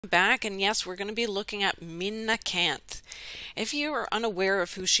Back, and yes, we're going to be looking at Minna Canth. If you are unaware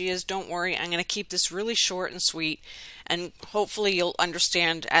of who she is, don't worry. I'm going to keep this really short and sweet, and hopefully you'll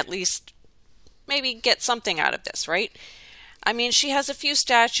understand, at least maybe get something out of this, right? I mean, she has a few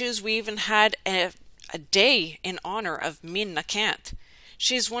statues. We even had a day in honor of Minna Canth.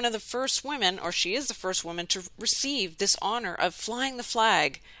 She's one of the first women, or she is the first woman, to receive this honor of flying the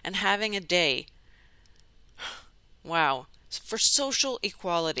flag and having a day. Wow. For social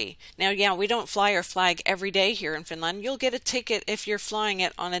equality. Now, yeah, we don't fly our flag every day here in Finland. You'll get a ticket if you're flying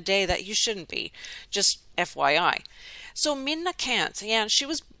it on a day that you shouldn't be. Just FYI. So Minna Canth, yeah, she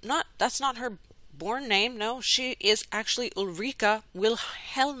was not, that's not her born name. No, she is actually Ulrika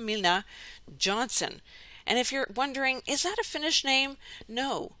Wilhelmina Johnson. And if you're wondering, is that a Finnish name?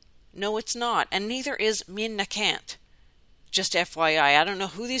 No. No, it's not. And neither is Minna Canth. Just FYI, I don't know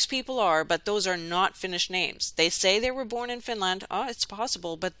who these people are, but those are not Finnish names. They say they were born in Finland. Oh, it's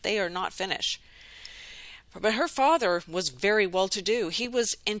possible, but they are not Finnish. But her father was very well-to-do. He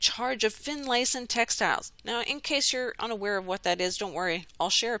was in charge of Finlayson Textiles. Now, in case you're unaware of what that is, don't worry. I'll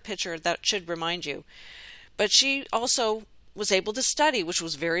share a picture that should remind you. But she also was able to study, which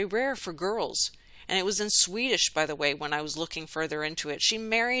was very rare for girls. And it was in Swedish, by the way, when I was looking further into it. She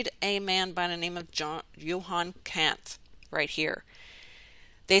married a man by the name of Johan Canth. Right here.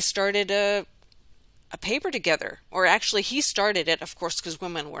 They started a paper together, or actually he started it, of course, because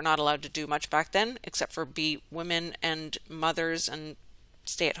women were not allowed to do much back then, except for be women and mothers and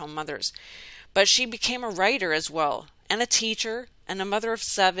stay-at-home mothers. But she became a writer as well, and a teacher, and a mother of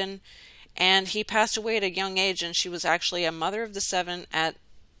 7, and he passed away at a young age, and she was actually a mother of the 7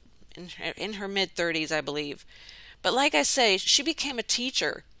 in her mid-30s, I believe. But like I say, she became a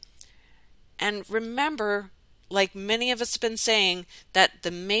teacher. And remember, like many of us have been saying, that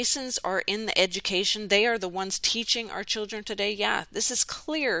the Masons are in the education. They are the ones teaching our children today. Yeah, this is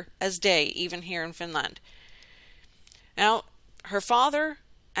clear as day, even here in Finland. Now, her father,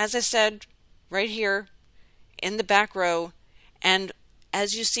 as I said, right here in the back row, and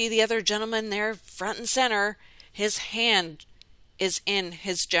as you see the other gentleman there, front and center, his hand is in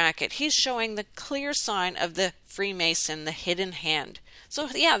his jacket. He's showing the clear sign of the Freemason, the hidden hand. So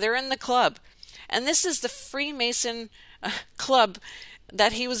yeah, they're in the club. And this is the Freemason club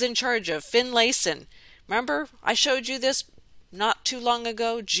that he was in charge of, Finlayson. Remember, I showed you this not too long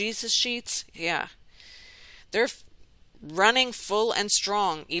ago, Jesus sheets? Yeah. They're running full and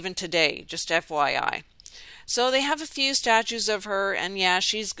strong even today, just FYI. So they have a few statues of her, and yeah,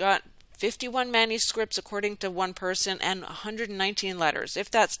 she's got 51 manuscripts according to one person and 119 letters, if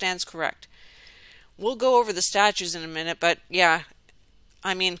that stands correct. We'll go over the statues in a minute, but yeah,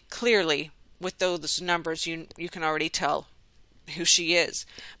 I mean, clearly, with those numbers, you can already tell who she is.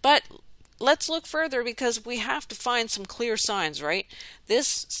 But let's look further, because we have to find some clear signs, right?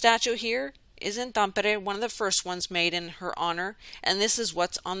 This statue here is in Tampere, one of the first ones made in her honor, and this is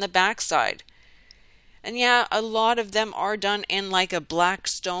what's on the back side. And yeah, a lot of them are done in like a black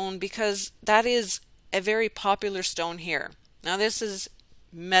stone, because that is a very popular stone here. Now this is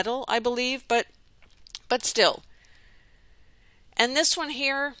metal, I believe, but still. And this one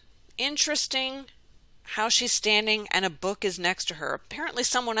here, interesting how she's standing and a book is next to her. Apparently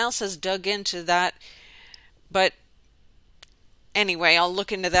someone else has dug into that, but anyway, I'll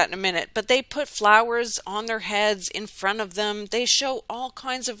look into that in a minute. But they put flowers on their heads in front of them. They show all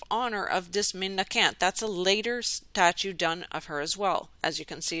kinds of honor of this Minna Canth. That's a later statue done of her as well. As you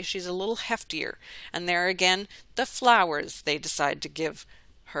can see, she's a little heftier. And there again, the flowers they decide to give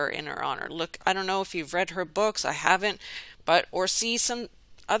her in her honor. Look, I don't know if you've read her books. I haven't, or see some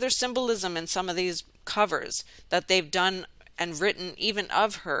other symbolism in some of these covers that they've done and written even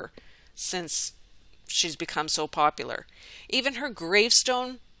of her since she's become so popular. Even her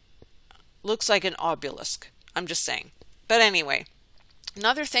gravestone looks like an obelisk. I'm just saying. But anyway,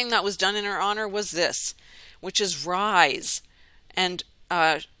 another thing that was done in her honor was this, which is rise. And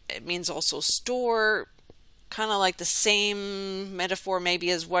it means also store, kind of like the same metaphor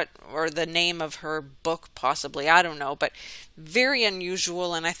maybe as or the name of her book possibly, I don't know, but very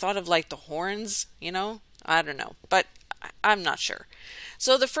unusual. And I thought of like the horns, I don't know, but I'm not sure.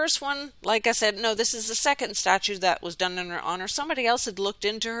 So the first one, like I said, no, this is the second statue that was done in her honor. Somebody else had looked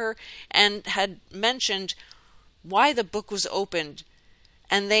into her and had mentioned why the book was opened,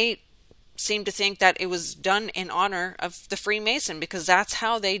 and they seemed to think that it was done in honor of the Freemason, because that's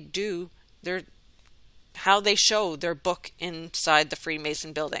how they show their book inside the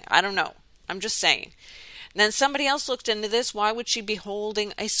Freemason building. I don't know. I'm just saying. And then somebody else looked into this. Why would she be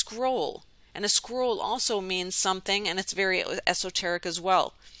holding a scroll? And a scroll also means something, and it's very esoteric as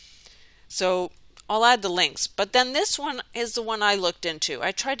well. So I'll add the links. But then this one is the one I looked into.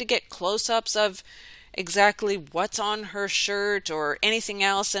 I tried to get close-ups of exactly what's on her shirt or anything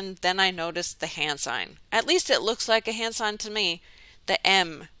else, and then I noticed the hand sign. At least it looks like a hand sign to me. The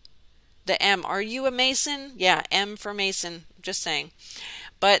M. The M. Are you a Mason? Yeah, M for Mason. Just saying.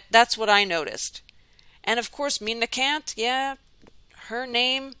 But that's what I noticed. And of course, Minna Canth, yeah, her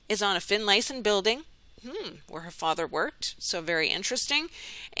name is on a Finlayson building, where her father worked. So very interesting.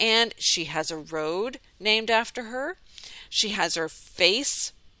 And she has a road named after her. She has her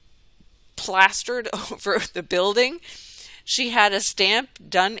face plastered over the building. She had a stamp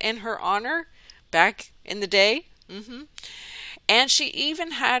done in her honor back in the day. And she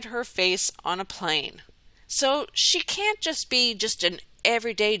even had her face on a plane. So she can't just be just an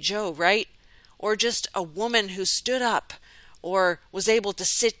everyday Joe, right? Or just a woman who stood up or was able to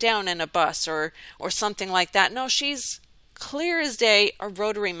sit down in a bus or something like that. No, she's clear as day a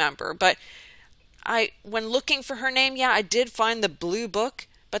Rotary member. But when looking for her name, yeah, I did find the blue book,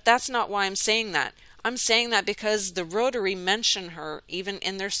 but that's not why I'm saying that. I'm saying that because the Rotary mention her even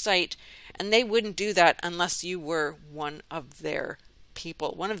in their site, and they wouldn't do that unless you were one of their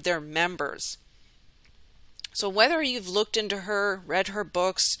people, one of their members. So whether you've looked into her, read her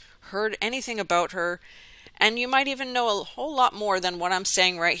books, heard anything about her, and you might even know a whole lot more than what I'm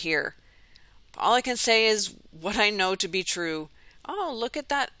saying right here. All I can say is what I know to be true. Oh, look at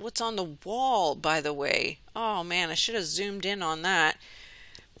that. What's on the wall, by the way. Oh, man, I should have zoomed in on that.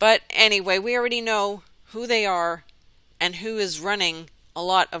 But anyway, we already know who they are and who is running a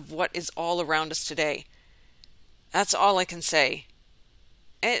lot of what is all around us today. That's all I can say.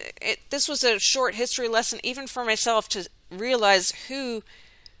 This was a short history lesson even for myself to realize who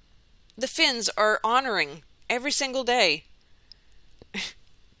the Finns are honoring every single day.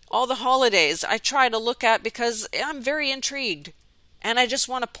 All the holidays I try to look at because I'm very intrigued. And I just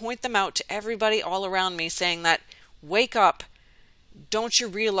want to point them out to everybody all around me, saying that, wake up. Don't you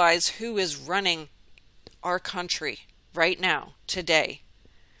realize who is running our country right now, today?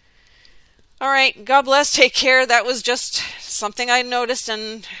 All right, God bless, take care. That was just something I noticed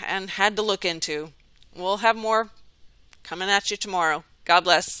and had to look into. We'll have more coming at you tomorrow. God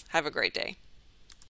bless. Have a great day.